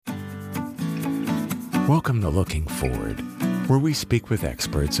Welcome to Looking Forward, where we speak with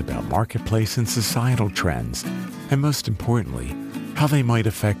experts about marketplace and societal trends, and most importantly, how they might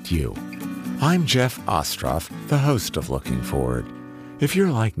affect you. I'm Jeff Ostroff, the host of Looking Forward. If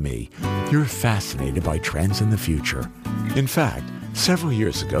you're like me, you're fascinated by trends in the future. In fact, several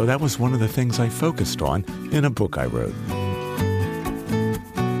years ago, that was one of the things I focused on in a book I wrote.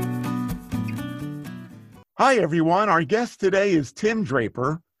 Hi, everyone. Our guest today is Tim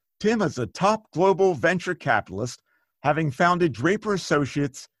Draper. Tim is a top global venture capitalist, having founded Draper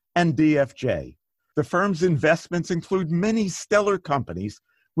Associates and DFJ. The firm's investments include many stellar companies,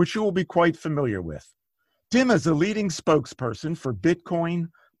 which you will be quite familiar with. Tim is a leading spokesperson for Bitcoin,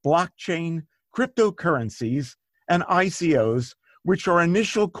 blockchain, cryptocurrencies, and ICOs, which are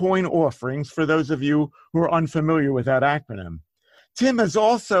initial coin offerings for those of you who are unfamiliar with that acronym. Tim has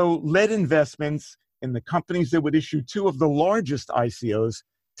also led investments in the companies that would issue two of the largest ICOs,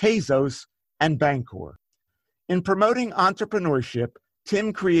 Tezos and Bancor. In promoting entrepreneurship,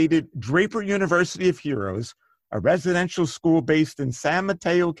 Tim created Draper University of Heroes, a residential school based in San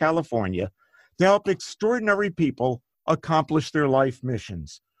Mateo, California, to help extraordinary people accomplish their life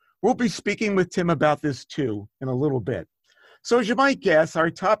missions. We'll be speaking with Tim about this too in a little bit. So as you might guess, our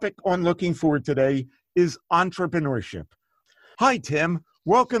topic on Looking Forward today is entrepreneurship. Hi, Tim.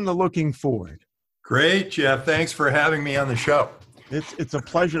 Welcome to Looking Forward. Great, Jeff. Thanks for having me on the show. It's a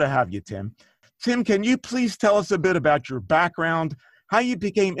pleasure to have you, Tim. Tim, can you please tell us a bit about your background, how you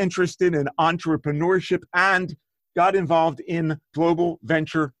became interested in entrepreneurship and got involved in global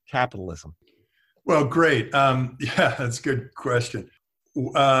venture capitalism? Well, great. That's a good question.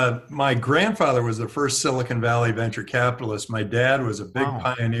 My grandfather was the first Silicon Valley venture capitalist. My dad was a big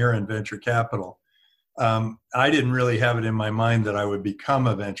pioneer in venture capital. I didn't really have it in my mind that I would become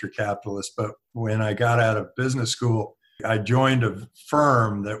a venture capitalist, but when I got out of business school, I joined a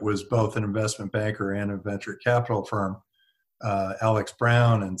firm that was both an investment banker and a venture capital firm, Alex.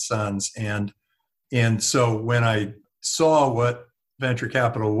 Brown and Sons. And so when I saw what venture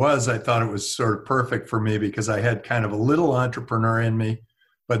capital was, I thought it was sort of perfect for me because I had kind of a little entrepreneur in me,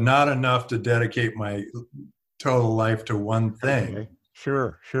 but not enough to dedicate my total life to one thing. Okay.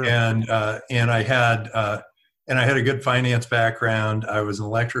 Sure. And I had a good finance background. I was an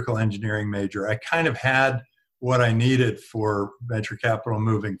electrical engineering major. I kind of had what I needed for venture capital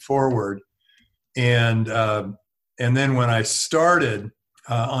moving forward. And then when I started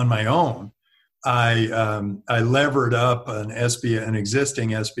on my own, I levered up an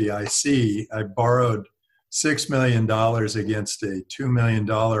existing SBIC. I borrowed $6 million against a $2 million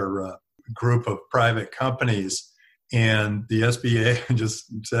group of private companies. And the SBA just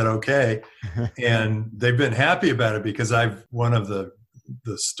said, okay. And they've been happy about it because I've one of the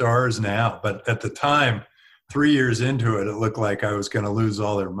stars now. But at the time, 3 years into it, it looked like I was going to lose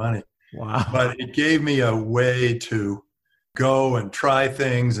all their money. Wow. But it gave me a way to go and try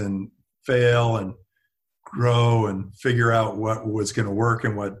things and fail and grow and figure out what was going to work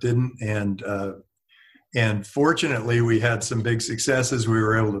and what didn't. And fortunately, we had some big successes. We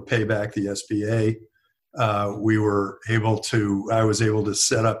were able to pay back the SBA. I was able to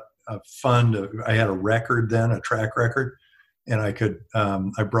set up a fund. I had a track record, and I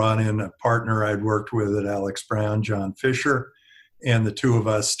brought in a partner I'd worked with at Alex. Brown, John Fisher, and the two of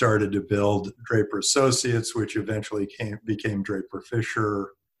us started to build Draper Associates, which eventually became Draper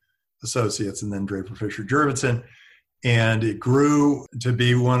Fisher Associates and then Draper Fisher Jurvetson. And it grew to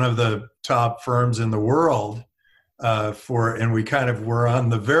be one of the top firms in the world. And we kind of were on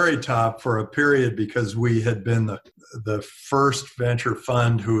the very top for a period because we had been the first venture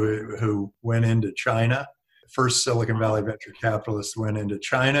fund who went into China. First Silicon Valley venture capitalist went into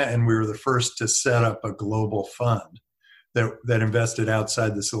China, and we were the first to set up a global fund that invested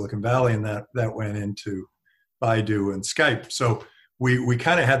outside the Silicon Valley, and that went into Baidu and Skype. So we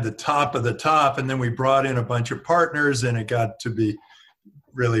kind of had the top of the top, and then we brought in a bunch of partners, and it got to be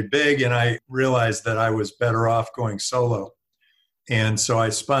really big, and I realized that I was better off going solo. And so I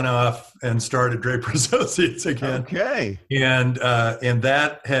spun off and started Draper Associates again. Okay. And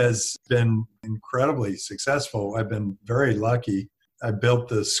that has been incredibly successful. I've been very lucky. I built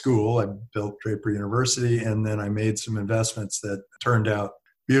the school, I built Draper University, and then I made some investments that turned out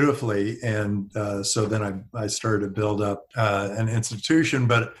beautifully. And so then I started to build up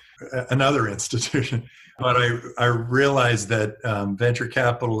another institution. But I realized that venture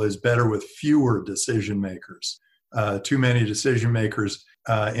capital is better with fewer decision makers. Too many decision makers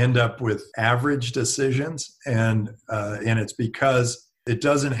end up with average decisions, and it's because it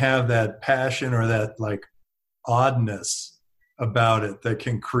doesn't have that passion or that like oddness about it that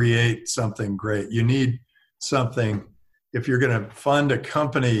can create something great. You need something. If you're going to fund a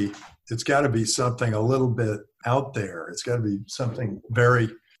company it's got to be something a little bit out there. It's got to be something very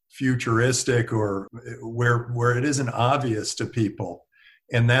futuristic or where it isn't obvious to people.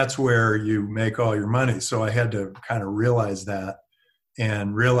 And that's where you make all your money. So I had to kind of realize that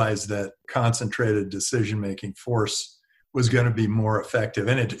and realize that concentrated decision-making force was going to be more effective.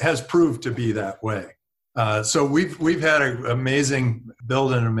 And it has proved to be that way. So we've had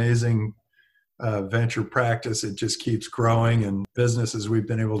build an amazing venture practice. It just keeps growing, and businesses we've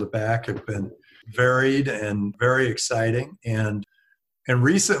been able to back have been varied and very exciting. And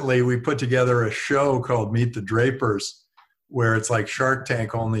recently we put together a show called Meet the Drapers, where it's like Shark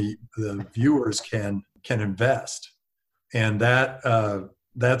Tank, only the viewers can invest. And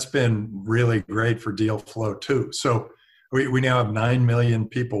that's been really great for deal flow too. So we now have 9 million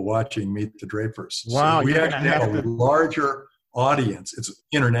people watching Meet the Drapers. Wow. So we actually have a larger audience. It's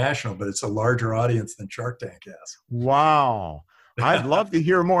international, but it's a larger audience than Shark Tank has. Wow. I'd love to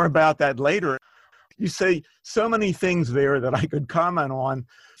hear more about that later. You say so many things there that I could comment on.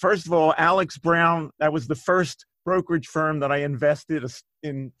 First of all, Alex Brown, that was the first brokerage firm that I invested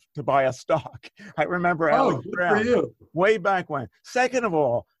in to buy a stock. I remember Alex Brown way back when. Second of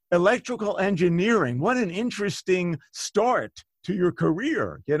all, electrical engineering. What an interesting start to your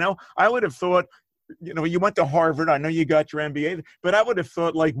career. You know, I would have thought, you know, you went to Harvard. I know you got your MBA, but I would have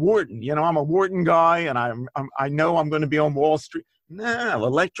thought like Wharton. You know, I'm a Wharton guy, and I know I'm going to be on Wall Street. No,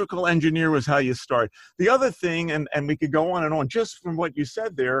 electrical engineer was how you start. The other thing, and we could go on and on, just from what you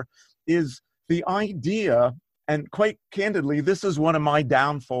said there, is the idea, and quite candidly, this is one of my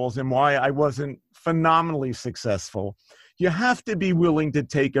downfalls and why I wasn't phenomenally successful. You have to be willing to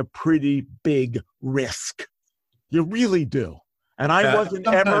take a pretty big risk. You really do. And I wasn't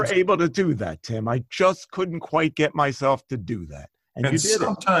ever able to do that, Tim. I just couldn't quite get myself to do that. And you did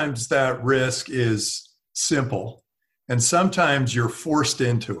sometimes that risk is simple, and sometimes you're forced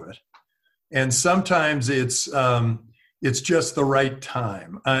into it. And sometimes it's just the right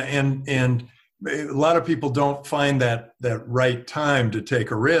time. And a lot of people don't find that right time to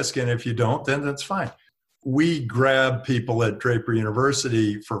take a risk. And if you don't, then that's fine. We grab people at Draper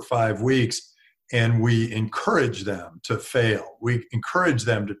University for 5 weeks, and we encourage them to fail. We encourage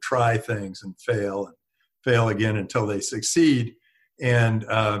them to try things and fail again until they succeed. And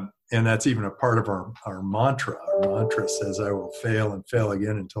that's even a part of our mantra. Our mantra says, I will fail and fail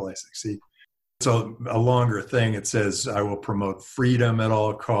again until I succeed. So a longer thing, it says, I will promote freedom at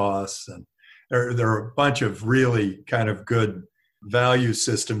all costs. And there are a bunch of really kind of good value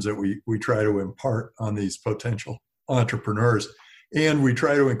systems that we try to impart on these potential entrepreneurs. And we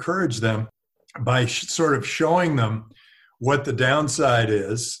try to encourage them by sort of showing them what the downside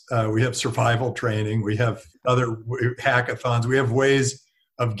is. We have survival training. We have other hackathons. We have ways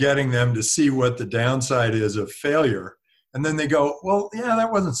of getting them to see what the downside is of failure. And then they go, well, yeah,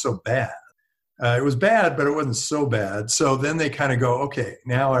 that wasn't so bad. It was bad, but it wasn't so bad. So then they kind of go, okay,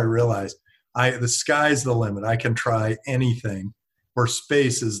 now I realize the sky's the limit. I can try anything, or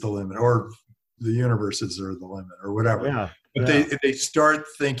space is the limit, or the universes are the limit, or whatever. Yeah, but they start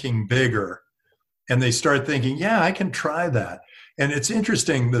thinking bigger. And they start thinking, yeah, I can try that. And it's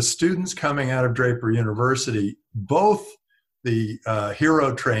interesting, the students coming out of Draper University, both the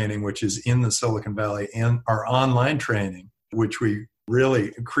Hero training, which is in the Silicon Valley, and our online training, which we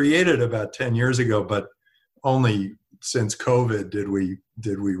really created about 10 years ago, but only since COVID did we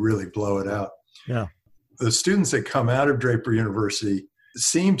really blow it out. Yeah. The students that come out of Draper University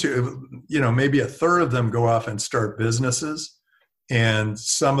seem to, maybe a third of them go off and start businesses. And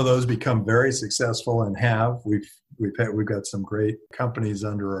some of those become very successful and we've got some great companies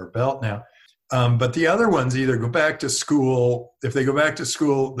under our belt now. But the other ones either go back to school. If they go back to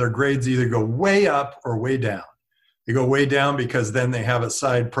school, their grades either go way up or way down. They go way down because then they have a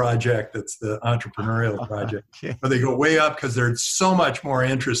side project that's the entrepreneurial project. Yeah. Or they go way up because they're so much more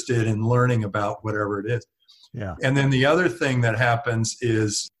interested in learning about whatever it is. Yeah. And then the other thing that happens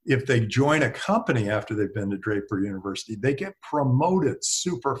is if they join a company after they've been to Draper University, they get promoted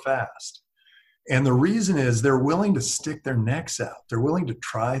super fast. And the reason is they're willing to stick their necks out. They're willing to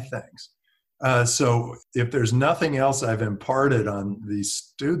try things. So if there's nothing else I've imparted on these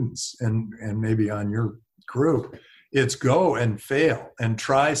students and maybe on your group, it's go and fail and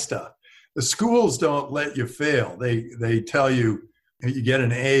try stuff. The schools don't let you fail. They tell you, you get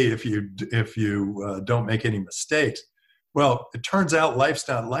an A if you don't make any mistakes. Well, it turns out life's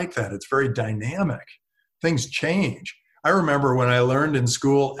not like that. It's very dynamic. Things change. I remember when I learned in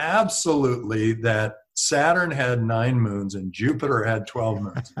school absolutely that Saturn had 9 moons and Jupiter had 12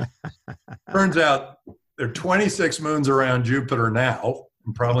 moons. Turns out there are 26 moons around Jupiter now,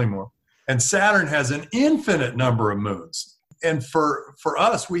 and probably more. And Saturn has an infinite number of moons. and for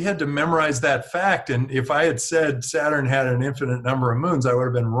us, we had to memorize that fact. And if I had said Saturn had an infinite number of moons, I would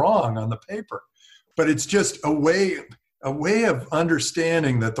have been wrong on the paper. But it's just a way of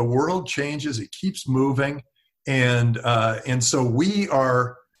understanding that the world changes, it keeps moving, and so we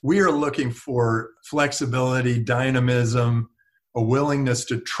are looking for flexibility, dynamism, a willingness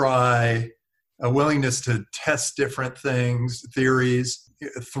to try, a willingness to test different things, theories,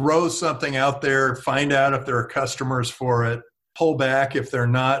 throw something out there, find out if there are customers for it, pull back if they're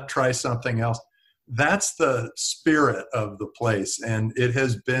not, try something else. That's the spirit of the place, and it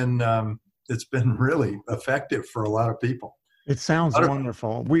has been it's been really effective for a lot of people. It sounds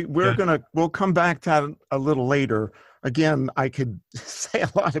wonderful. We'll come back to that a little later. Again, I could say a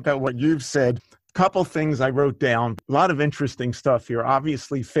lot about what you've said. A couple things I wrote down. A lot of interesting stuff here.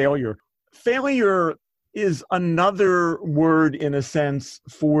 Obviously, failure. Failure is another word, in a sense,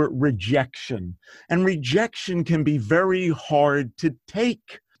 for rejection. And rejection can be very hard to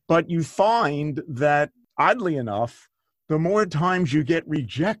take. But you find that, oddly enough, the more times you get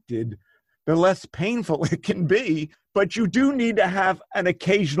rejected, the less painful it can be. But you do need to have an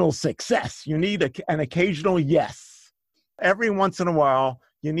occasional success. You need an occasional yes. Every once in a while,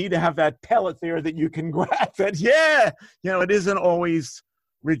 you need to have that pellet there that you can grab that, yeah, it isn't always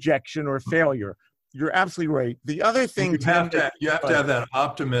rejection or failure. You're absolutely right. The other thing... You have to have that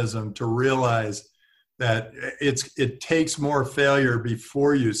optimism to realize that it takes more failure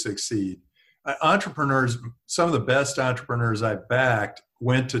before you succeed. Entrepreneurs, some of the best entrepreneurs I've backed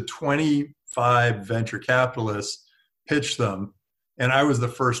went to 25 venture capitalists, pitched them, and I was the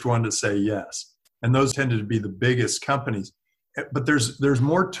first one to say yes. And those tended to be the biggest companies. But there's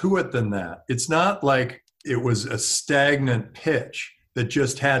more to it than that. It's not like it was a stagnant pitch that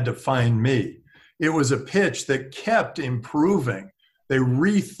just had to find me. It was a pitch that kept improving. They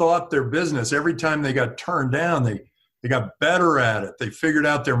rethought their business. Every time they got turned down, they got better at it. They figured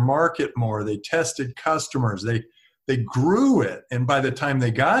out their market more. They tested customers. They grew it. And by the time they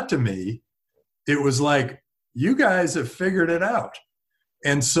got to me, it was like, you guys have figured it out.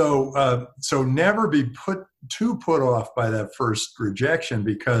 And so never be put off by that first rejection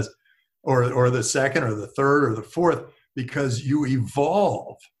or the second or the third or the fourth, because you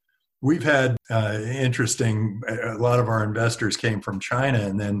evolve. We've had a lot of our investors came from China,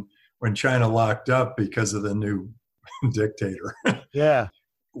 and then when China locked up because of the new dictator, yeah,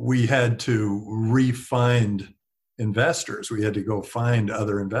 we had to re-find investors. We had to go find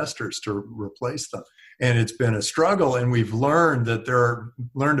other investors to replace them. And it's been a struggle, and we've learned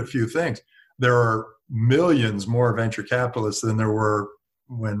a few things. There are millions more venture capitalists than there were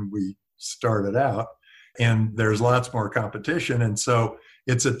when we started out, and there's lots more competition. And so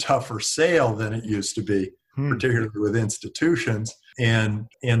it's a tougher sale than it used to be, particularly with institutions. And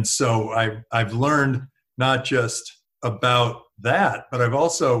so I've learned not just about that, but I've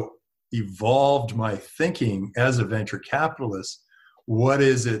also evolved my thinking as a venture capitalist. What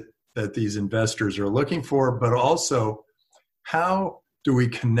is it that these investors are looking for, but also how do we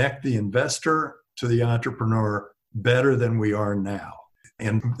connect the investor to the entrepreneur better than we are now?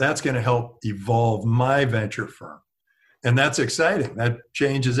 And that's going to help evolve my venture firm. And that's exciting. That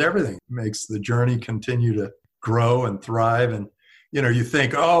changes everything. It makes the journey continue to grow and thrive. And, you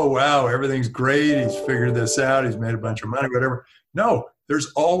think, oh, wow, everything's great. He's figured this out. He's made a bunch of money, whatever. No,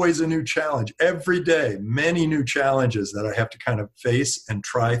 there's always a new challenge. Every day, many new challenges that I have to kind of face and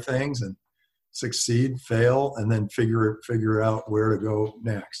try things and succeed, fail, and then figure out where to go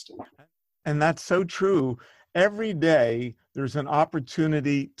next. And that's so true. Every day, there's an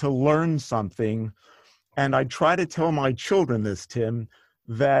opportunity to learn something. And I try to tell my children this, Tim,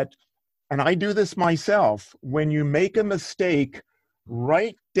 that, and I do this myself, when you make a mistake,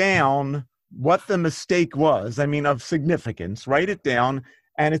 write down what the mistake was, of significance, write it down,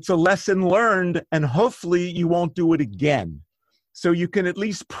 and it's a lesson learned, and hopefully you won't do it again. So you can at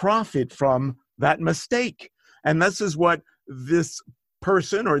least profit from that mistake. And this is what this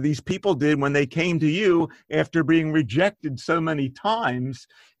person or these people did when they came to you after being rejected so many times,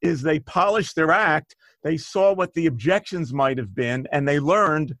 is they polished their act, they saw what the objections might have been, and they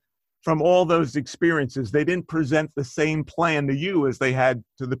learned from all those experiences. They didn't present the same plan to you as they had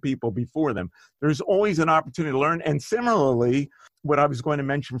to the people before them. There's always an opportunity to learn. And similarly, what I was going to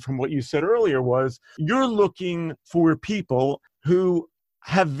mention from what you said earlier was you're looking for people who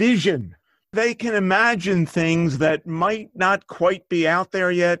have vision. They can imagine things that might not quite be out there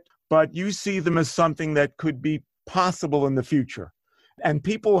yet, but you see them as something that could be possible in the future. And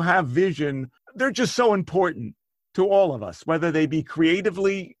people have vision. They're just so important to all of us, whether they be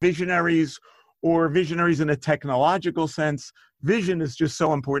creatively visionaries or visionaries in a technological sense. Vision is just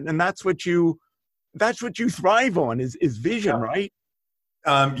so important. And that's what you that's what you thrive on is vision, right?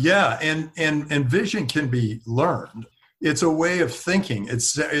 Yeah, and vision can be learned. It's a way of thinking.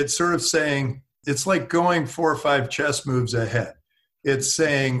 It's sort of saying, it's like going 4 or 5 chess moves ahead. It's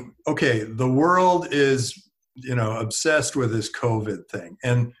saying, okay, the world is, obsessed with this COVID thing,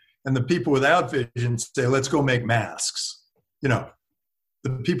 and the people without vision say, let's go make masks. The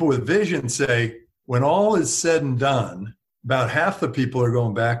people with vision say, when all is said and done, about half the people are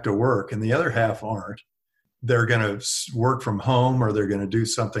going back to work, and the other half aren't. They're going to work from home, or they're going to do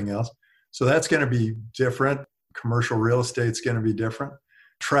something else. So that's going to be different. Commercial real estate's going to be different.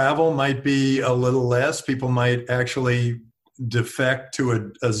 Travel might be a little less. People might actually defect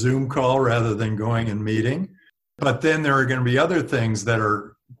to a Zoom call rather than going and meeting. But then there are going to be other things that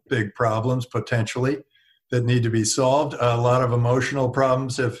are big problems potentially that need to be solved. A lot of emotional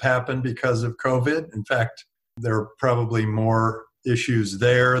problems have happened because of COVID. In fact, there are probably more issues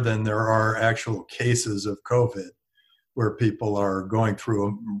there than there are actual cases of COVID, where people are going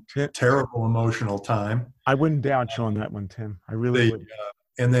through a terrible emotional time. I wouldn't doubt you on that one, Tim. I really would.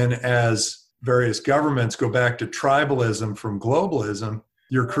 And then as various governments go back to tribalism from globalism,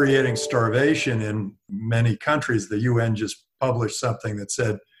 you're creating starvation in many countries. The UN just published something that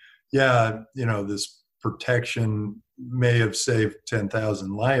said, this protection may have saved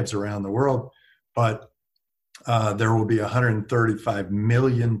 10,000 lives around the world, but there will be 135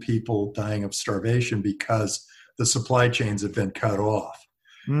 million people dying of starvation because the supply chains have been cut off.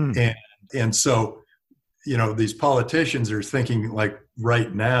 And so, these politicians are thinking, like,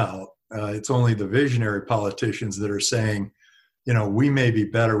 right now, it's only the visionary politicians that are saying, we may be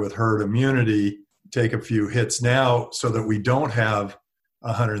better with herd immunity, take a few hits now so that we don't have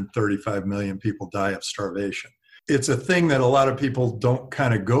 135 million people die of starvation. It's a thing that a lot of people don't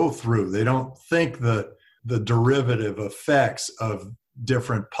kind of go through. They don't think the derivative effects of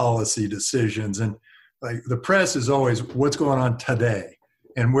different policy decisions. And like, the press is always, what's going on today?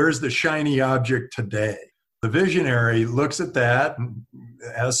 And where's the shiny object today? The visionary looks at that and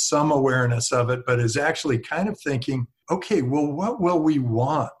has some awareness of it, but is actually kind of thinking, okay, well, what will we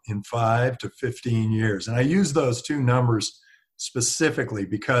want in 5 to 15 years? And I use those two numbers specifically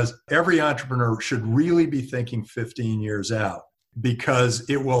because every entrepreneur should really be thinking 15 years out, because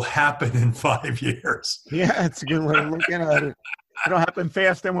it will happen in 5 years. Yeah, it's a good way of looking at it. It'll happen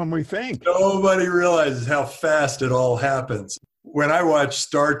faster when we think. Nobody realizes how fast it all happens. When I watched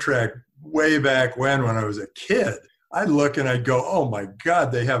Star Trek way back when I was a kid, I'd look and I'd go, oh my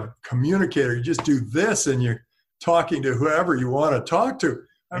God, they have a communicator. You just do this and you're talking to whoever you want to talk to.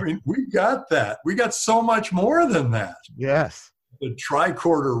 I mean, we got that. We got so much more than that. Yes. The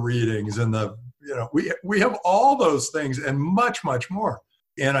tricorder readings and we have all those things and much, much more.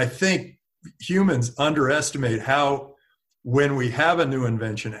 And I think humans underestimate how, when we have a new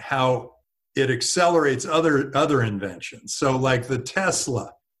invention, how it accelerates other inventions. So like the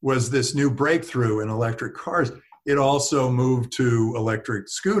Tesla was this new breakthrough in electric cars. It also moved to electric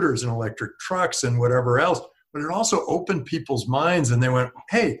scooters and electric trucks and whatever else. But it also opened people's minds, and they went,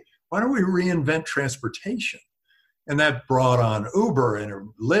 hey, why don't we reinvent transportation? And that brought on Uber and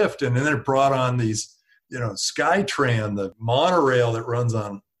Lyft, and then it brought on these, SkyTran, the monorail that runs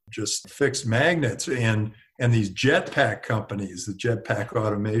on just fixed magnets, and these jetpack companies, the jetpack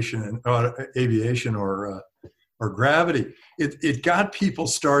automation and aviation or gravity. It got people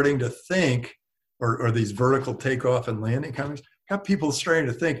starting to think, or these vertical takeoff and landing companies, got people starting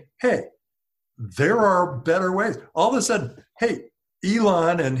to think, hey, there are better ways. All of a sudden, hey,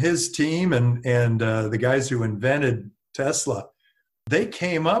 Elon and his team and the guys who invented Tesla, they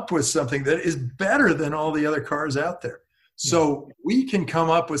came up with something that is better than all the other cars out there. So we can come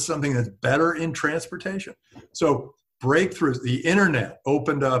up with something that's better in transportation. So breakthroughs, the internet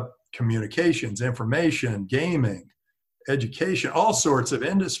opened up communications, information, gaming, education, all sorts of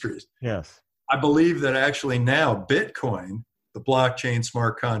industries. Yes. I believe that actually now Bitcoin, the blockchain,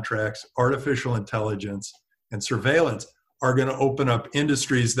 smart contracts, artificial intelligence, and surveillance are going to open up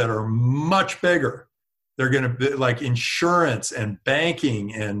industries that are much bigger. They're going to be like insurance and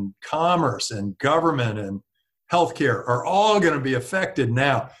banking and commerce and government and healthcare are all going to be affected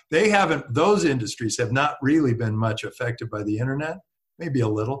now. Those industries have not really been much affected by the internet, maybe a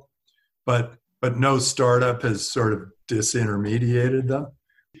little, but no startup has sort of disintermediated them.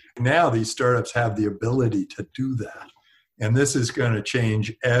 Now these startups have the ability to do that. And this is going to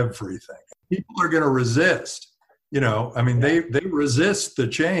change everything. People are going to resist. They resist the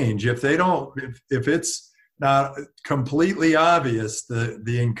change. If it's not completely obvious,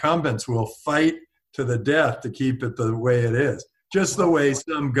 the incumbents will fight to the death to keep it the way it is. Just the way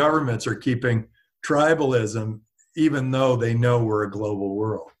some governments are keeping tribalism, even though they know we're a global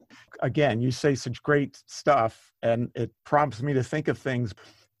world. again, you say such great stuff, and it prompts me to think of things.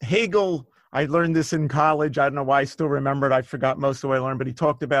 Hegel, I learned this in college. I don't know why I still remember it. I forgot most of what I learned, but he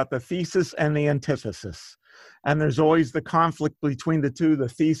talked about the thesis and the antithesis. And there's always the conflict between the two. The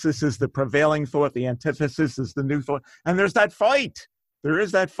thesis is the prevailing thought. The antithesis is the new thought. And there's that fight. There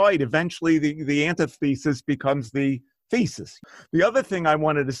is that fight. Eventually, the antithesis becomes the thesis. The other thing I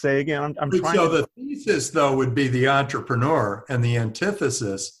wanted to say, again, I'm trying So the thesis, though, would be the entrepreneur, and the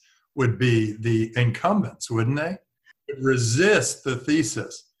antithesis would be the incumbents, wouldn't they? Resist the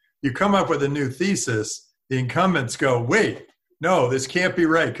thesis. You come up with a new thesis, the incumbents go, wait, no, this can't be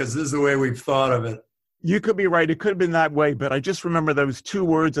right because this is the way we've thought of it. You could be right. It could have been that way, but I just remember those two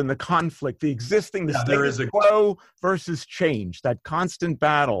words and the conflict, the existing, the status quo versus change, that constant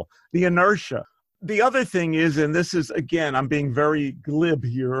battle, the inertia. The other thing is, and this is, again, I'm being very glib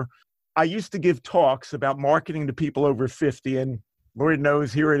here, I used to give talks about marketing to people over 50, and Lord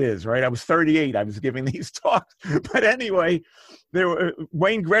knows, here it is, right? I was 38. I was giving these talks. But anyway, there were,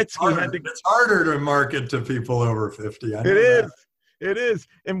 Wayne Gretzky had to... It's harder to market to people over 50. I know it is. That. It is.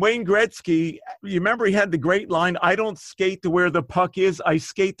 And Wayne Gretzky, you remember he had the great line, I don't skate to where the puck is, I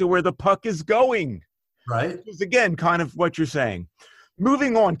skate to where the puck is going. Right. Which is, again, kind of what you're saying.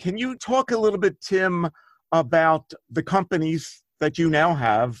 Moving on, can you talk a little bit, Tim, about the companies that you now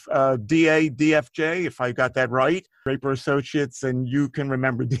have, DA, DFJ, if I got that right, Draper Associates, and you can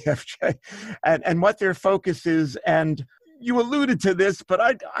remember DFJ, and what their focus is. And you alluded to this, but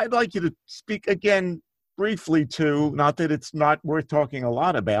I'd like you to speak again briefly to, not that it's not worth talking a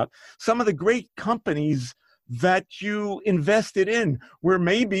lot about, some of the great companies that you invested in, where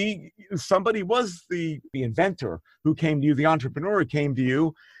maybe somebody was the inventor who came to you, the entrepreneur who came to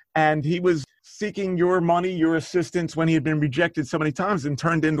you, and he was seeking your money, your assistance when he had been rejected so many times and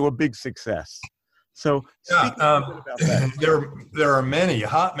turned into a big success. So speak a bit about that. There are many.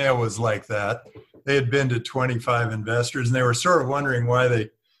 Hotmail was like that. They had been to 25 investors, and they were sort of wondering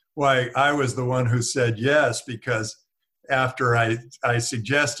why I was the one who said yes, because after I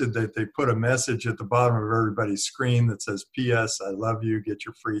suggested that they put a message at the bottom of everybody's screen that says, P.S. I love you, get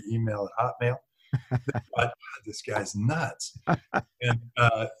your free email at Hotmail. But this guy's nuts. And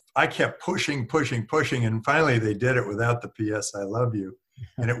I kept pushing, and finally they did it without the P.S. I love you.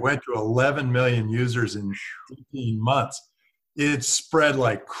 And it went to 11 million users in 18 months. It spread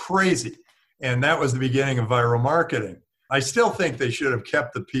like crazy. And that was the beginning of viral marketing. I still think they should have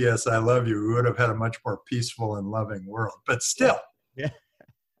kept the P.S. I love you. We would have had a much more peaceful and loving world. But still,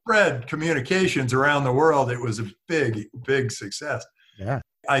 spread communications around the world. It was a big, big success. Yeah.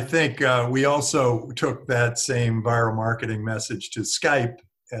 I think we also took that same viral marketing message to Skype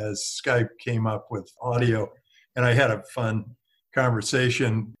as Skype came up with audio. And I had a fun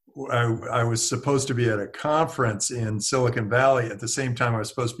conversation. I was supposed to be at a conference in Silicon Valley at the same time I was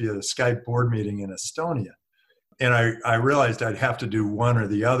supposed to be at a Skype board meeting in Estonia. And I realized I'd have to do one or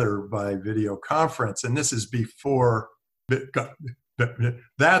the other by video conference. And this is before,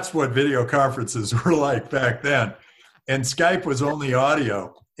 that's what video conferences were like back then. And Skype was only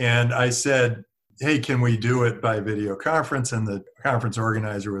audio. And I said, hey, can we do it by video conference? And the conference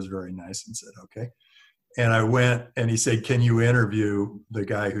organizer was very nice and said, okay. And I went and he said, can you interview the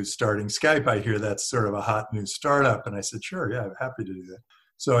guy who's starting Skype? I hear that's sort of a hot new startup. And I said, sure, yeah, I'm happy to do that.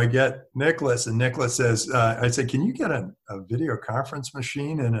 So I get Nicholas, and Nicholas says, I said, can you get a video conference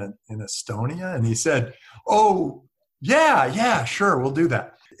machine in Estonia? And he said, oh, yeah, sure, we'll do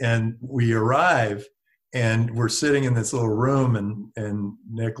that. And we arrive, and we're sitting in this little room, and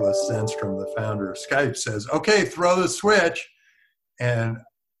Nicholas Zenstrom, the founder of Skype, says, okay, throw the switch. And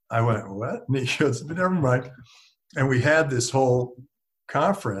I went, what? And he goes, never mind. And we had this whole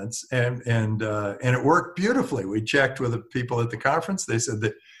conference, and it worked beautifully. We checked with the people at the conference. They said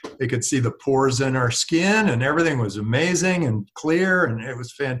that they could see the pores in our skin, and everything was amazing and clear, and it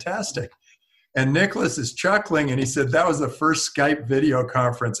was fantastic. And Nicholas is chuckling, and he said, that was the first Skype video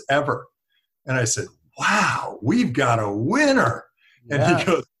conference ever. And I said, wow, we've got a winner. And he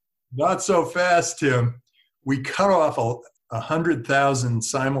goes, not so fast, Tim. We cut off 100,000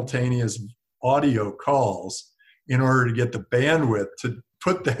 simultaneous audio calls in order to get the bandwidth to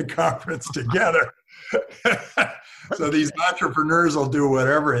put that conference together. So these entrepreneurs will do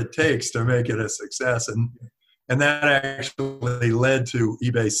whatever it takes to make it a success. And that actually led to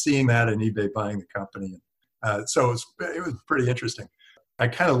eBay seeing that and eBay buying the company. So it was pretty interesting. I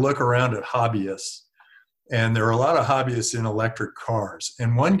kind of look around at hobbyists, and there are a lot of hobbyists in electric cars.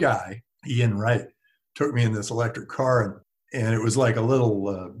 And one guy, Ian Wright, took me in this electric car, and it was like a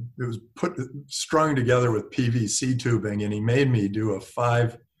little, it was strung together with PVC tubing, and he made me do a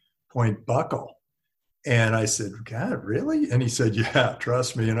 5-point buckle. And I said, God, really? And he said, yeah,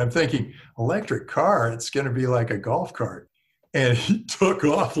 trust me. And I'm thinking, electric car, it's going to be like a golf cart. And he took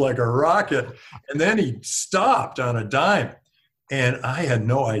off like a rocket. And then he stopped on a dime. And I had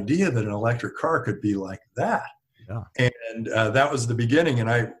no idea that an electric car could be like that. Yeah. And that was the beginning.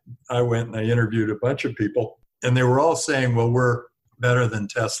 And I went and I interviewed a bunch of people. And they were all saying, well, we're better than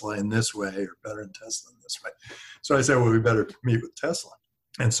Tesla in this way or better than Tesla in this way. So I said, well, we better meet with Tesla.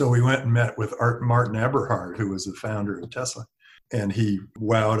 And so we went and met with Martin Eberhard, who was the founder of Tesla. And he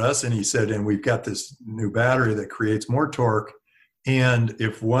wowed us and he said, and we've got this new battery that creates more torque. And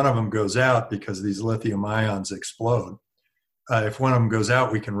if one of them goes out, because these lithium ions explode, if one of them goes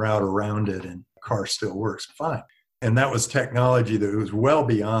out, we can route around it and the car still works fine. And that was technology that was well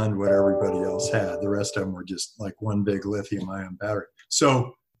beyond what everybody else had. The rest of them were just like one big lithium ion battery.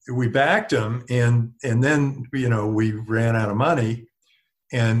 So we backed him and then, we ran out of money.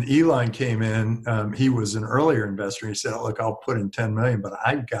 And Elon came in. He was an earlier investor. He said, look, I'll put in $10 million, but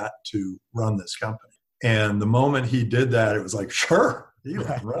I've got to run this company. And the moment he did that, it was like, sure,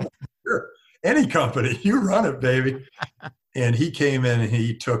 Elon, run it. Sure. Any company, you run it, baby. And he came in and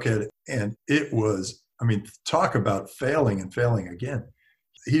he took it. And it was, talk about failing and failing again.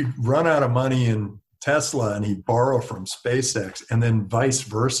 He'd run out of money in Tesla and he'd borrow from SpaceX and then vice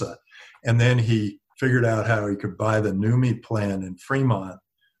versa. And then he figured out how he could buy the NUMMI plan in Fremont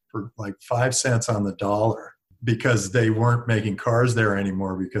for like 5 cents on the dollar because they weren't making cars there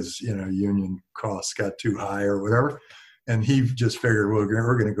anymore because, union costs got too high or whatever. And he just figured, well,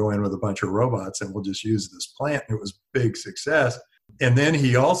 we're going to go in with a bunch of robots and we'll just use this plant. It was a big success. And then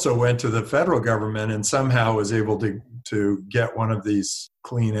he also went to the federal government and somehow was able to get one of these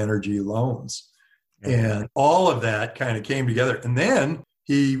clean energy loans. And all of that kind of came together. And then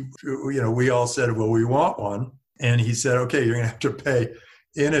we all said, well, we want one. And he said, okay, you're going to have to pay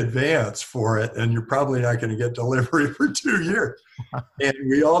in advance for it. And you're probably not going to get delivery for 2 years. And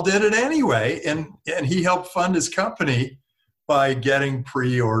we all did it anyway. And he helped fund his company by getting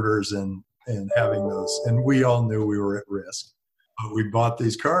pre-orders and having those. And we all knew we were at risk. But we bought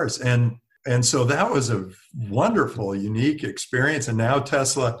these cars. And so that was a wonderful, unique experience. And now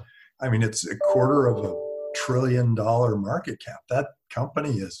Tesla, it's $250 billion market cap. That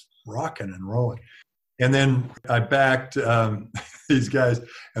company is rocking and rolling. And then I backed these guys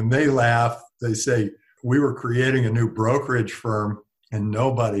and they laugh. They say, we were creating a new brokerage firm and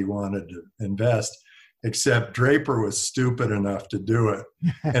nobody wanted to invest except Draper was stupid enough to do it.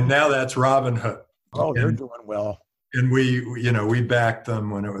 And now that's Robinhood. Oh, they're doing well. And we backed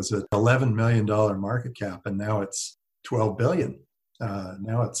them when it was an $11 million market cap and now it's 12 billion.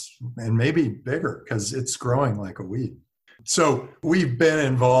 Now it's, and maybe bigger because it's growing like a weed. So we've been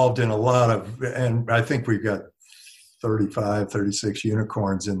involved in a lot of, and I think we've got 35, 36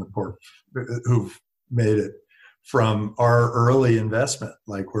 unicorns in the port who've made it from our early investment,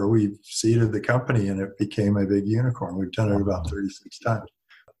 like where we seeded the company and it became a big unicorn. We've done it about 36 times.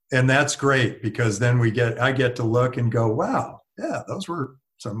 And that's great because then I get to look and go, wow, yeah, those were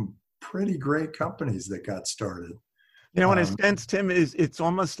some pretty great companies that got started. In a sense, Tim, it's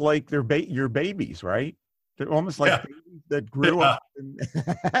almost like they're your babies, right? They're almost like babies that grew up. And,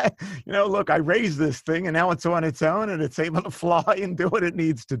 look, I raised this thing and now it's on its own and it's able to fly and do what it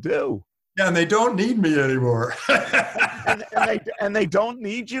needs to do. Yeah, and they don't need me anymore. and they don't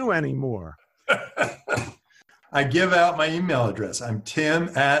need you anymore. I give out my email address. I'm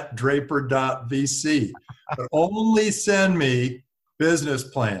tim@draper.vc. But only send me business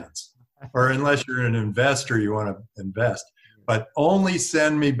plans. Or unless you're an investor, you want to invest. But only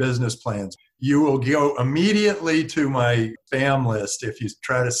send me business plans. You will go immediately to my spam list if you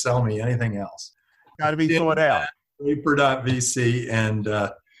try to sell me anything else. Got to be thought out. Draper.vc.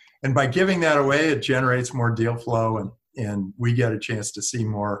 And by giving that away, it generates more deal flow and we get a chance to see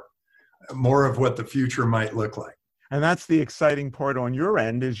more of what the future might look like. And that's the exciting part on your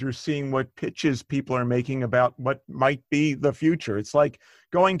end is you're seeing what pitches people are making about what might be the future. It's like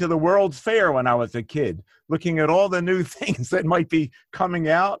going to the World's Fair when I was a kid, looking at all the new things that might be coming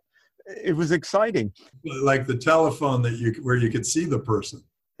out. It was exciting. Like the telephone where you could see the person.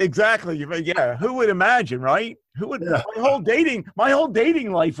 Exactly. Yeah. Who would imagine, right? My whole dating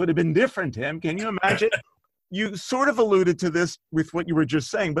life would have been different, Tim. Can you imagine? You sort of alluded to this with what you were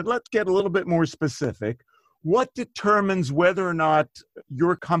just saying, but let's get a little bit more specific. What determines whether or not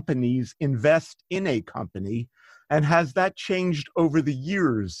your companies invest in a company, and has that changed over the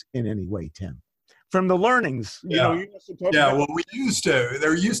years in any way, Tim? From the learnings, well,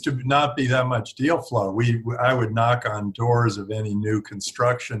 there used to not be that much deal flow. I would knock on doors of any new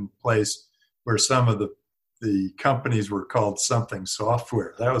construction place where some of the companies were called something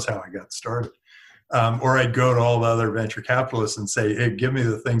software. That was how I got started. Or I'd go to all the other venture capitalists and say, hey, give me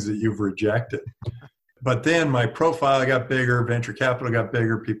the things that you've rejected. But then my profile got bigger, venture capital got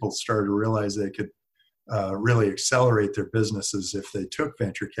bigger. People started to realize they could really accelerate their businesses if they took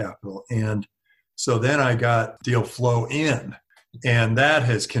venture capital. And so then I got deal flow in, and that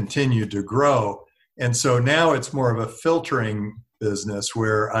has continued to grow. And so now it's more of a filtering business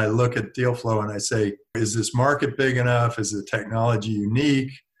where I look at deal flow and I say, is this market big enough? Is the technology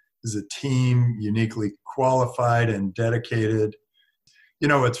unique? Is the team uniquely qualified and dedicated? You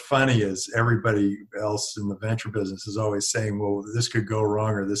know, what's funny is everybody else in the venture business is always saying, well, this could go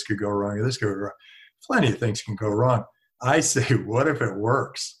wrong, or this could go wrong, or this could go wrong. Plenty of things can go wrong. I say, what if it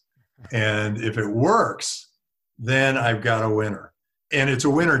works? And if it works, then I've got a winner. And it's a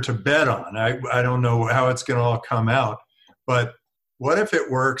winner to bet on. I don't know how it's going to all come out, but what if it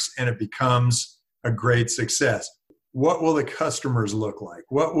works and it becomes a great success? What will the customers look like?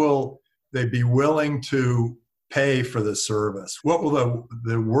 What will they be willing to pay for the service? What will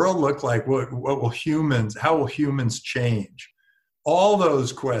the world look like? What will humans, how will humans change? All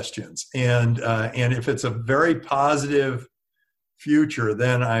those questions. And if it's a very positive future,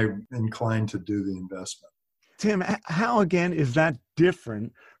 then I'm inclined to do the investment. Tim, how again is that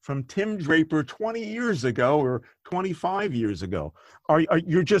different from Tim Draper 20 years ago or 25 years ago? Are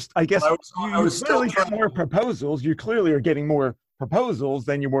you're just, I guess, I was clearly getting more proposals. You clearly are getting more proposals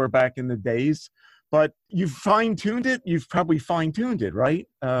than you were back in the days, but you've fine-tuned it. You've probably fine-tuned it, right?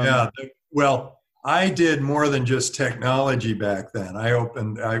 Yeah. Well, I did more than just technology back then.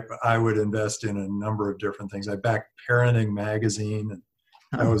 I would invest in a number of different things. I backed Parenting Magazine, and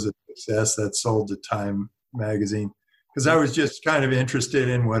that was a success. That sold to Time Magazine because I was just kind of interested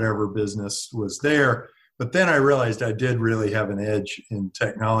in whatever business was there. But then I realized I did really have an edge in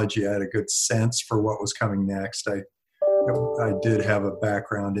technology. I had a good sense for what was coming next. I did have a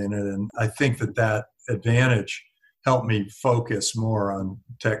background in it, and I think that advantage helped me focus more on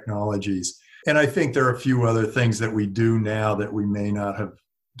technologies. And I think there are a few other things that we do now that we may not have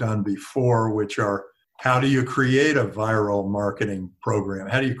done before, which are, how do you create a viral marketing program?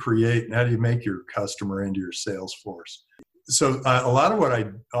 How do you make your customer into your sales force? So a lot of what I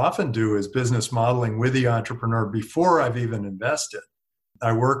often do is business modeling with the entrepreneur before I've even invested.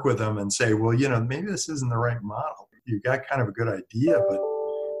 I work with them and say, well, maybe this isn't the right model. You've got kind of a good idea, but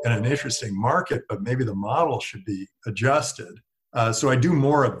in an interesting market, but maybe the model should be adjusted. So I do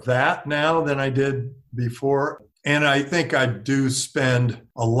more of that now than I did before. And I think I do spend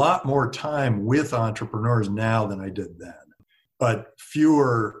a lot more time with entrepreneurs now than I did then, but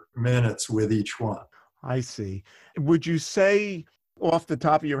fewer minutes with each one. I see. Would you say, off the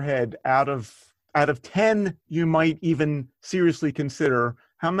top of your head, out of 10 you might even seriously consider,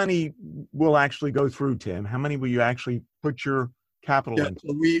 how many will actually go through, Tim? How many will you actually put your capital into?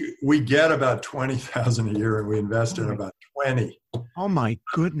 So we get about 20,000 a year, and we invest in about 20. Oh my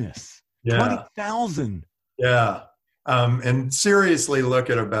goodness. Yeah. 20,000. Yeah. And seriously look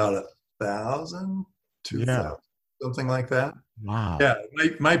at about 1,000, 2,000, something like that. Wow. Yeah.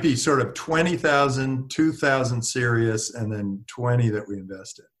 It might be sort of 20,000, 2,000 serious, and then 20 that we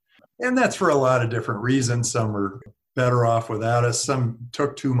invest in. And that's for a lot of different reasons. Some are better off without us. Some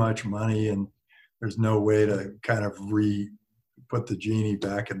took too much money, and there's no way to kind of put the genie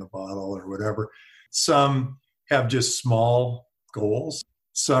back in the bottle or whatever. Some have just small goals.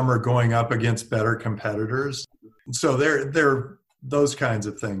 Some are going up against better competitors. So they're those kinds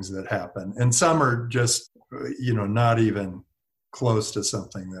of things that happen. And some are just, not even close to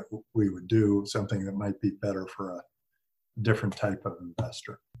something that we would do, something that might be better for a different type of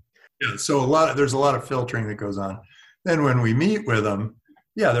investor. Yeah, so there's a lot of filtering that goes on. Then when we meet with them,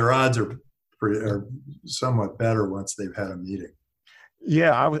 their odds are somewhat better once they've had a meeting.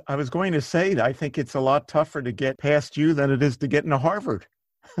 Yeah, I was going to say that I think it's a lot tougher to get past you than it is to get into Harvard.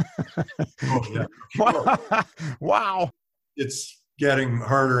 Oh, yeah. Wow. It's getting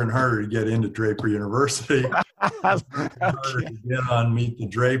harder and harder to get into Draper University. Harder to get on Meet the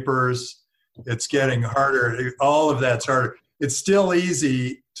Drapers. It's getting harder. All of that's harder. It's still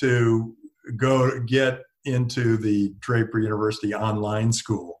easy to get into the Draper University online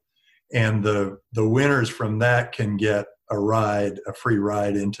school. And the winners from that can get a free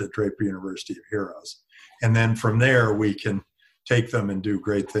ride into Draper University of Heroes. And then from there, we can take them and do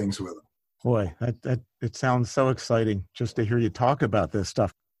great things with them. Boy, it sounds so exciting just to hear you talk about this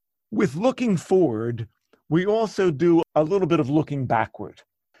stuff. With looking forward, we also do a little bit of looking backward.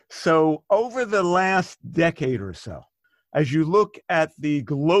 So over the last decade or so, as you look at the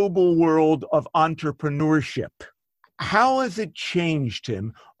global world of entrepreneurship, how has it changed,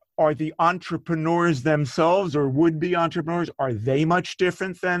 Tim? Are the entrepreneurs themselves or would-be entrepreneurs, are they much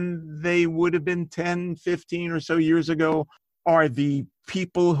different than they would have been 10, 15 or so years ago? Are the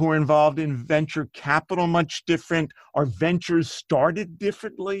people who are involved in venture capital much different? Are ventures started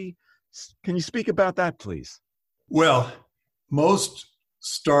differently? Can you speak about that, please? Well, most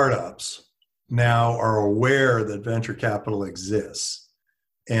startups now are aware that venture capital exists.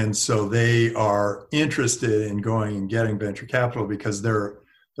 And so they are interested in going and getting venture capital because there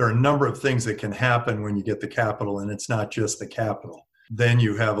are a number of things that can happen when you get the capital, and it's not just the capital. Then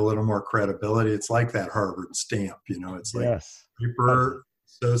you have a little more credibility. It's like that Harvard stamp, it's like yes. Draper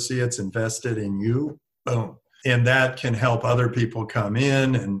Associates invested in you, boom. And that can help other people come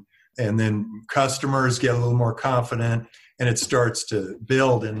in, and then customers get a little more confident, and it starts to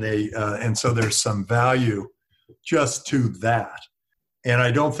build, and so there's some value just to that. And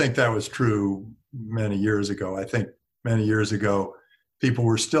I don't think that was true many years ago. I think many years ago, people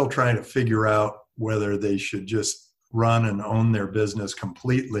were still trying to figure out whether they should just run and own their business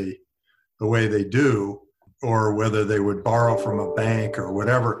completely the way they do, or whether they would borrow from a bank or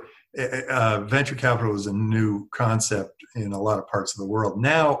whatever. Venture capital is a new concept in a lot of parts of the world.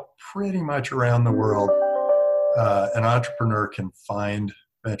 Now, pretty much around the world, an entrepreneur can find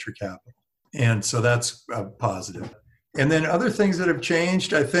venture capital. And so that's a positive. And then other things that have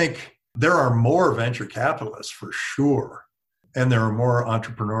changed, I think there are more venture capitalists for sure. And there are more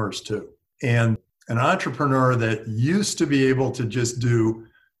entrepreneurs too. And an entrepreneur that used to be able to just do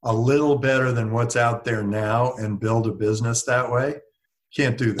a little better than what's out there now and build a business that way,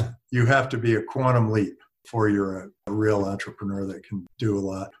 can't do that. You have to be a quantum leap before you're a real entrepreneur that can do a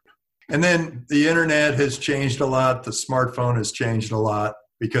lot. And then the internet has changed a lot. The smartphone has changed a lot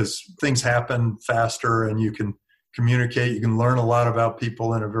because things happen faster and you can communicate. You can learn a lot about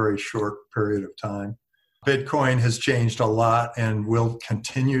people in a very short period of time. Bitcoin has changed a lot and will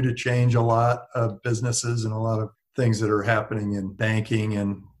continue to change a lot of businesses and a lot of things that are happening in banking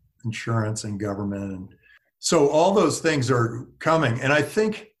and insurance and government. And so all those things are coming. And I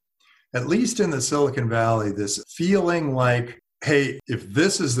think, at least in the Silicon Valley, this feeling like, hey, if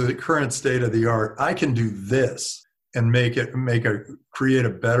this is the current state of the art, I can do this and create a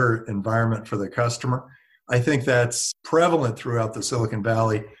better environment for the customer. I think that's prevalent throughout the Silicon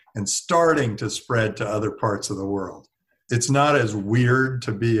Valley and starting to spread to other parts of the world. It's not as weird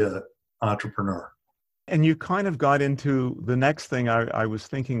to be an entrepreneur. And you kind of got into the next thing I was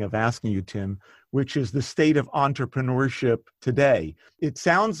thinking of asking you, Tim, which is the state of entrepreneurship today. It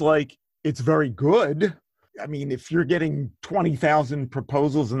sounds like it's very good. I mean, if you're getting 20,000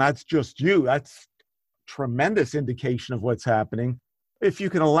 proposals and that's just you, that's tremendous indication of what's happening. If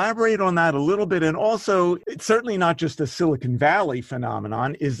you can elaborate on that a little bit, and also, it's certainly not just a Silicon Valley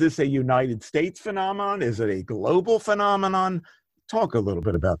phenomenon. Is this a United States phenomenon? Is it a global phenomenon? Talk a little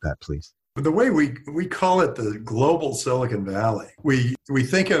bit about that, please. The way we call it the global Silicon Valley, we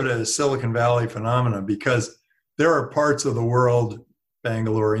think of it as Silicon Valley phenomenon because there are parts of the world,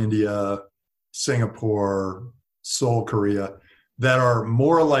 Bangalore, India, Singapore, Seoul, Korea, that are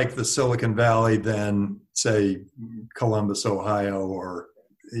more like the Silicon Valley than, say, Columbus, Ohio, or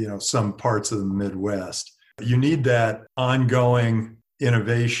some parts of the Midwest. You need that ongoing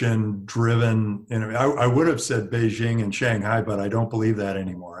innovation-driven. I would have said Beijing and Shanghai, but I don't believe that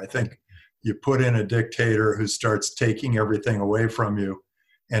anymore. I think you put in a dictator who starts taking everything away from you,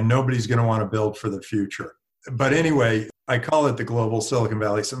 and nobody's going to want to build for the future. But anyway, I call it the global Silicon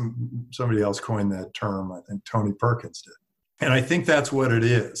Valley. Somebody else coined that term. I think Tony Perkins did. And I think that's what it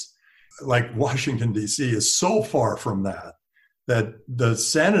is. Like Washington, D.C. is so far from that the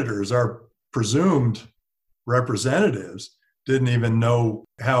senators, our presumed representatives, didn't even know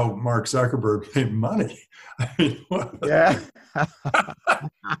how Mark Zuckerberg made money. I mean, yeah.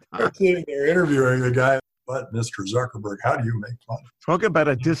 They're sitting there interviewing the guy, but Mr. Zuckerberg, how do you make money? Talk about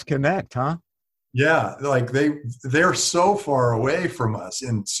a disconnect, huh? Yeah, like they're so far away from us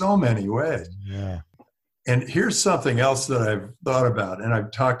in so many ways. Yeah. And here's something else that I've thought about, and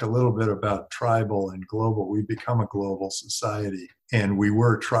I've talked a little bit about tribal and global. We've become a global society, and we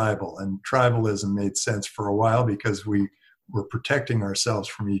were tribal. And tribalism made sense for a while because we were protecting ourselves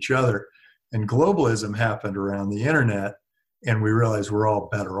from each other. And globalism happened around the internet, and we realized we're all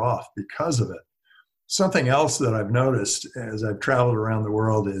better off because of it. Something else that I've noticed as I've traveled around the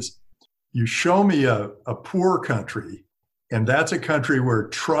world is you show me a poor country, and that's a country where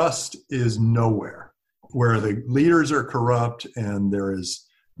trust is nowhere, where the leaders are corrupt and there is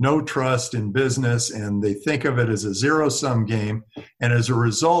no trust in business, and they think of it as a zero-sum game. And as a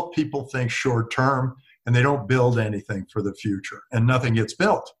result, people think short-term, and they don't build anything for the future, and nothing gets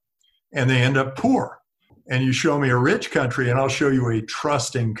built. And they end up poor. and you show me a rich country, and I'll show you a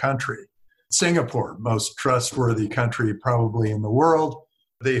trusting country. Singapore, most trustworthy country probably in the world.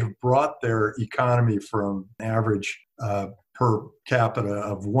 They have brought their economy from an average per capita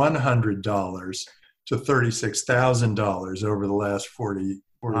of $100 to $36,000 over the last 40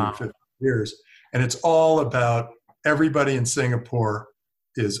 Wow. 50 years. And it's all about everybody in Singapore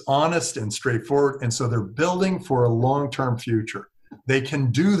is honest and straightforward. And so they're building for a long-term future. They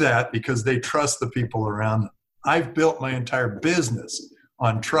can do that because they trust the people around them. I've built my entire business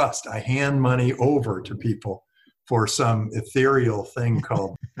on trust. I hand money over to people for some ethereal thing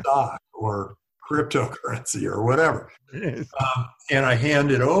called stock or cryptocurrency or whatever. And I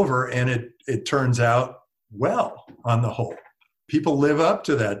hand it over, and it turns out well on the whole. People live up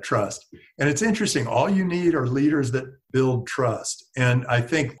to that trust. And it's interesting. All you need are leaders that build trust. And I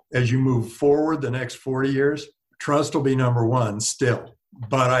think as you move forward the next 40 years, trust will be number one still.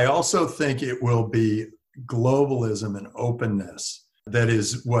 But I also think it will be globalism and openness that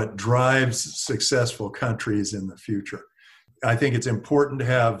is what drives successful countries in the future. I think it's important to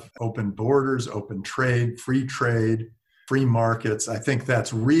have open borders, open trade, free markets. I think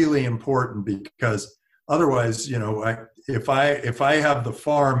that's really important because otherwise, if I have the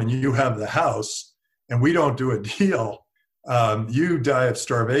farm and you have the house and we don't do a deal, you die of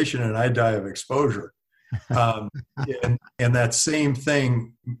starvation and I die of exposure. And that same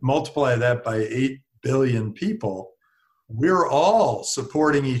thing, multiply that by 8 billion people, we're all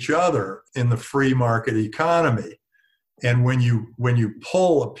supporting each other in the free market economy. And when you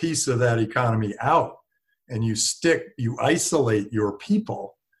pull a piece of that economy out and you isolate your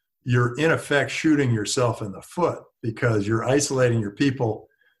people, you're in effect shooting yourself in the foot because you're isolating your people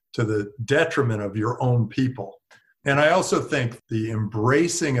to the detriment of your own people. And I also think the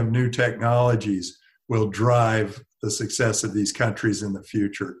embracing of new technologies will drive the success of these countries in the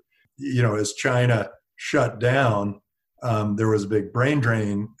future. As China shut down, there was a big brain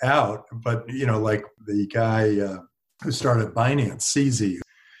drain out, but like the guy who started Binance, CZ,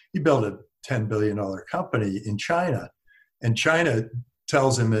 he built a $10 billion company in China, and China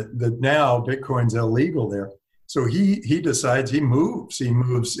tells him that now Bitcoin's illegal there. So he decides he moves.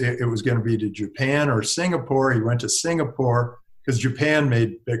 It was going to be to Japan or Singapore. He went to Singapore because Japan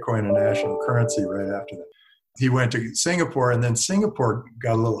made Bitcoin a national currency right after that. He went to Singapore, and then Singapore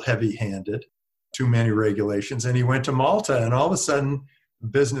got a little heavy-handed, too many regulations, and he went to Malta, and all of a sudden, the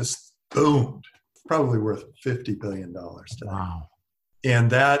business boomed. Probably worth $50 billion today. Wow. And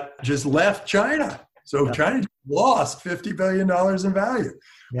that just left China. So China lost $50 billion in value.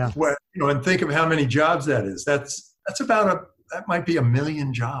 Yeah. And think of how many jobs that is. That might be 1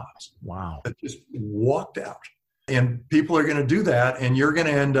 million jobs. Wow. That just walked out. And people are going to do that. And you're going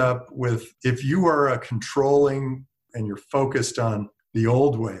to end up with, if you are a controlling and you're focused on the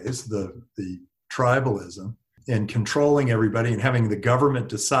old ways, the tribalism, and controlling everybody and having the government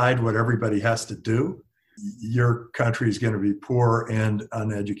decide what everybody has to do, your country is going to be poor and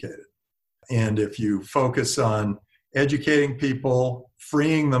uneducated. And if you focus on educating people,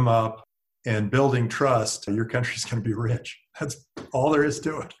 freeing them up, and building trust, your country's going to be rich. That's all there is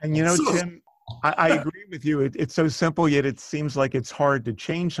to it. And Tim, I agree with you. It's so simple, yet it seems like it's hard to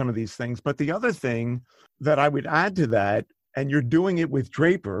change some of these things. But the other thing that I would add to that, and you're doing it with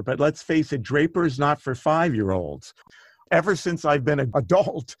Draper, but let's face it, Draper is not for 5-year-olds. Ever since I've been an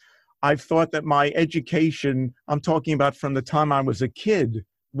adult, I've thought that my education, I'm talking about from the time I was a kid,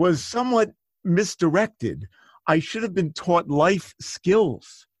 was somewhat misdirected. I should have been taught life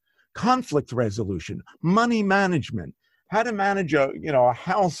skills, conflict resolution, money management, how to manage a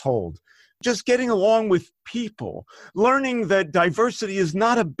household, just getting along with people, learning that diversity is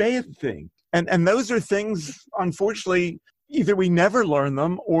not a bad thing. And those are things, unfortunately, either we never learn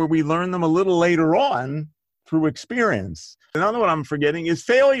them or we learn them a little later on through experience. Another one I'm forgetting is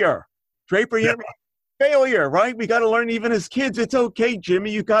failure. Draper, failure, right? We got to learn even as kids. It's okay,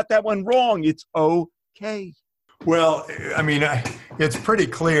 Jimmy. You got that one wrong. It's okay. Well, I mean, it's pretty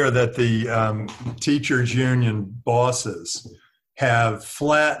clear that the teachers' union bosses have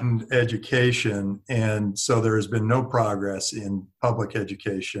flattened education, and so there has been no progress in public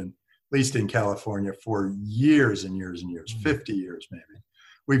education, at least in California, for years and years and years, 50 years maybe.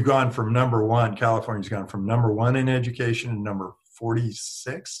 We've gone from number one, California's gone from number one in education to number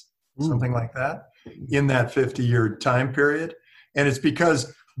 46, something like that, in that 50-year time period. And it's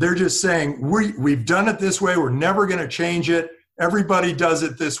because they're just saying, we've done it this way, we're never going to change it, everybody does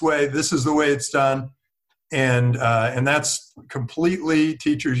it this way, this is the way it's done. And that's completely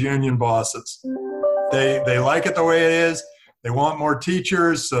teachers' union bosses. They like it the way it is. They want more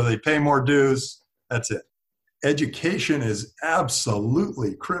teachers, so they pay more dues. That's it. Education is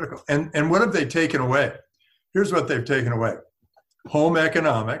absolutely critical. And what have they taken away? Here's what they've taken away. Home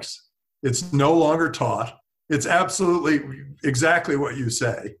economics. It's no longer taught. It's absolutely exactly what you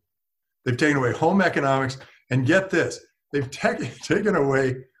say. They've taken away home economics. And get this, they've taken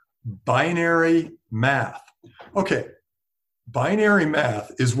away binary math. Okay, binary math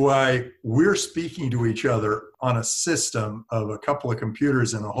is why we're speaking to each other on a system of a couple of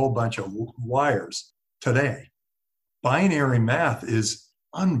computers and a whole bunch of wires today. Binary math is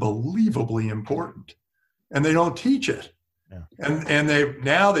unbelievably important, and they don't teach it. Yeah. And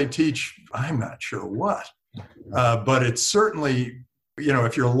they teach, I'm not sure what, but it's certainly,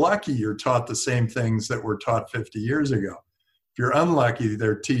 if you're lucky, you're taught the same things that were taught 50 years ago. If you're unlucky,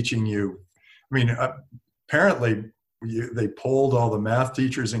 they're teaching you. I mean, apparently they polled all the math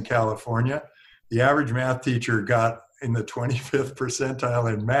teachers in California. The average math teacher got in the 25th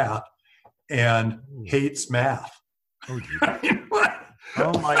percentile in math and hates math. Oh, I mean, what?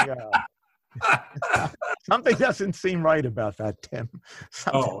 Oh my God. Something doesn't seem right about that, Tim.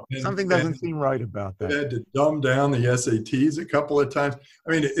 Something doesn't seem right about that. They had to dumb down the SATs a couple of times.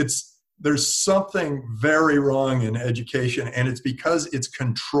 I mean, there's something very wrong in education, and it's because it's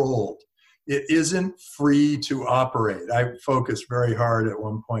controlled. It isn't free to operate. I focused very hard at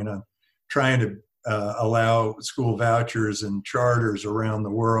one point on trying to allow school vouchers and charters around the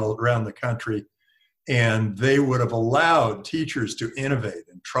world, around the country, and they would have allowed teachers to innovate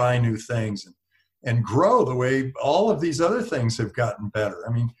and try new things and grow the way all of these other things have gotten better.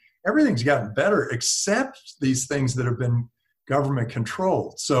 I mean, everything's gotten better except these things that have been government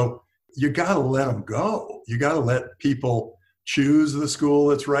controlled. So you got to let them go. You got to let people choose the school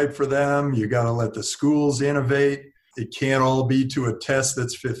that's right for them. You got to let the schools innovate. It can't all be to a test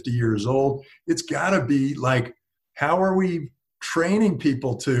that's 50 years old. It's got to be like, how are we training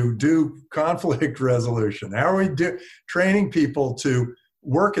people to do conflict resolution? How are we training people to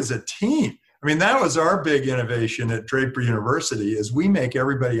work as a team? I mean, that was our big innovation at Draper University, is we make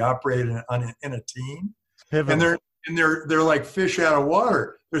everybody operate in a team. And they're like fish out of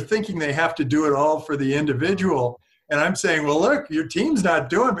water. They're thinking they have to do it all for the individual. And I'm saying, well, look, your team's not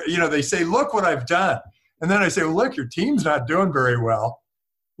doing, they say, look what I've done. And then I say, well, look, your team's not doing very well.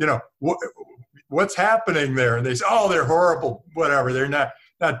 What's happening there? And they say, oh, they're horrible, whatever. They're not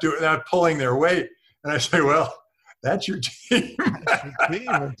pulling their weight. And I say, well, that's your team. That's your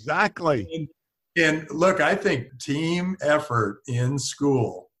team, exactly. And look, I think team effort in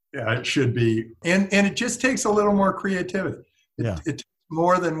school it should be, and it just takes a little more creativity. It takes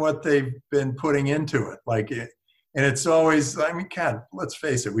more than what they've been putting into it. And it's always, I mean, God, let's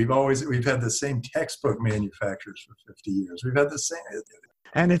face it, we've had the same textbook manufacturers for 50 years. We've had the same.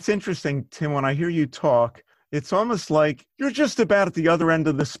 And it's interesting, Tim, when I hear you talk, it's almost like you're just about at the other end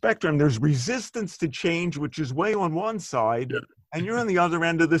of the spectrum. There's resistance to change, which is way on one side, and you're on the other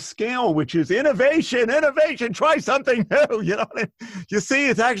end of the scale, which is innovation, try something new. You see,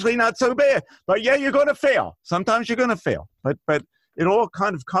 it's actually not so bad. But yeah, you're going to fail. Sometimes you're going to fail. But it all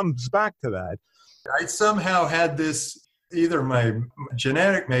kind of comes back to that. I somehow had this, either my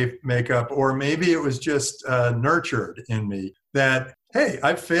genetic makeup or maybe it was just nurtured in me, that, hey,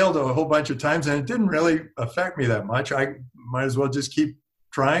 I've failed a whole bunch of times and it didn't really affect me that much. I might as well just keep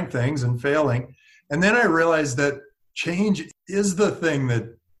trying things and failing. And then I realized that change is the thing that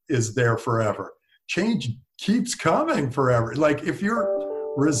is there forever. Change keeps coming forever. Like if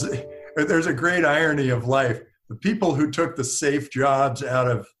there's a great irony of life. The people who took the safe jobs out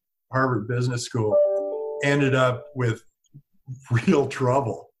of Harvard Business School ended up with real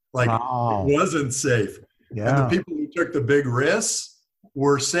trouble. Like it wasn't safe. Yeah. And the people who took the big risks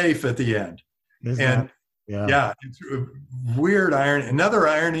were safe at the end. It's a weird irony. Another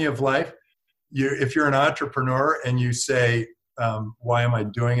irony of life, if you're an entrepreneur and you say, why am I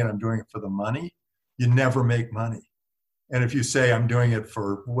doing it? I'm doing it for the money. You never make money. And if you say, I'm doing it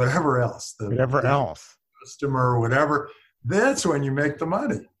for whatever else, customer or whatever, that's when you make the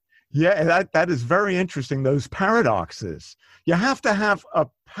money. Yeah, that is very interesting, those paradoxes. You have to have a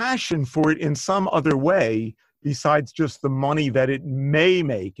passion for it in some other way besides just the money that it may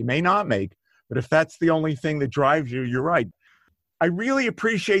make. It may not make, but if that's the only thing that drives you, you're right. I really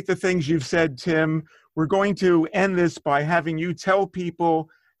appreciate the things you've said, Tim. We're going to end this by having you tell people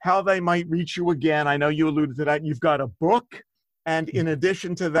how they might reach you again. I know you alluded to that. You've got a book, and in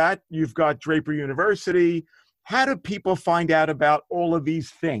addition to that, you've got Draper University. How do people find out about all of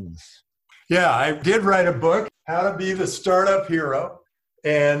these things? Yeah, I did write a book, How to Be the Startup Hero.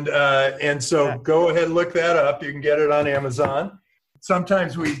 And so go ahead and look that up. You can get it on Amazon.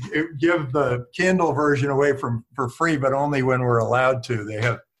 Sometimes we give the Kindle version away for free, but only when we're allowed to. They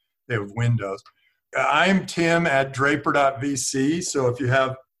have windows. I'm Tim at draper.vc. So if you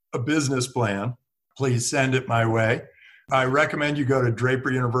have a business plan, please send it my way. I recommend you go to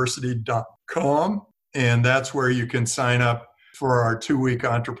draperuniversity.com, and that's where you can sign up for our 2-week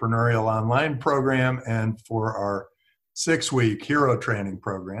entrepreneurial online program and for our 6-week hero training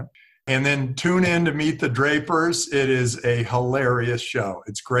program. And then tune in to Meet the Drapers. It is a hilarious show.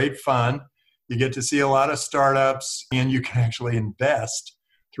 It's great fun. You get to see a lot of startups, and you can actually invest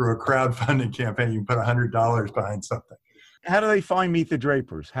through a crowdfunding campaign. You can put $100 behind something. How do they find Meet the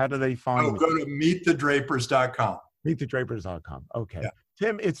Drapers? How do they find Go to meetthedrapers.com. Meetthedrapers.com. Okay. Yeah.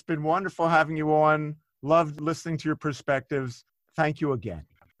 Tim, it's been wonderful having you on. Loved listening to your perspectives. Thank you again.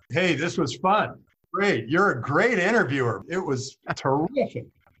 Hey, this was fun. Great. You're a great interviewer. It was terrific.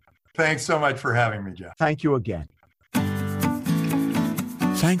 Thanks so much for having me, Jeff. Thank you again.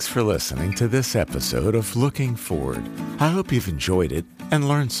 Thanks for listening to this episode of Looking Forward. I hope you've enjoyed it and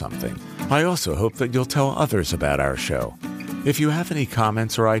learned something. I also hope that you'll tell others about our show. If you have any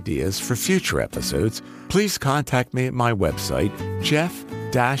comments or ideas for future episodes, please contact me at my website,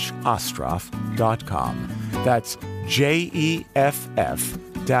 jeff-ostroff.com. That's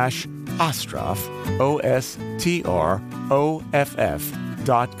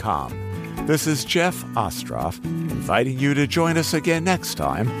jeff-ostroff.com. This is Jeff Ostroff, inviting you to join us again next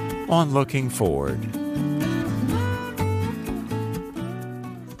time on Looking Forward.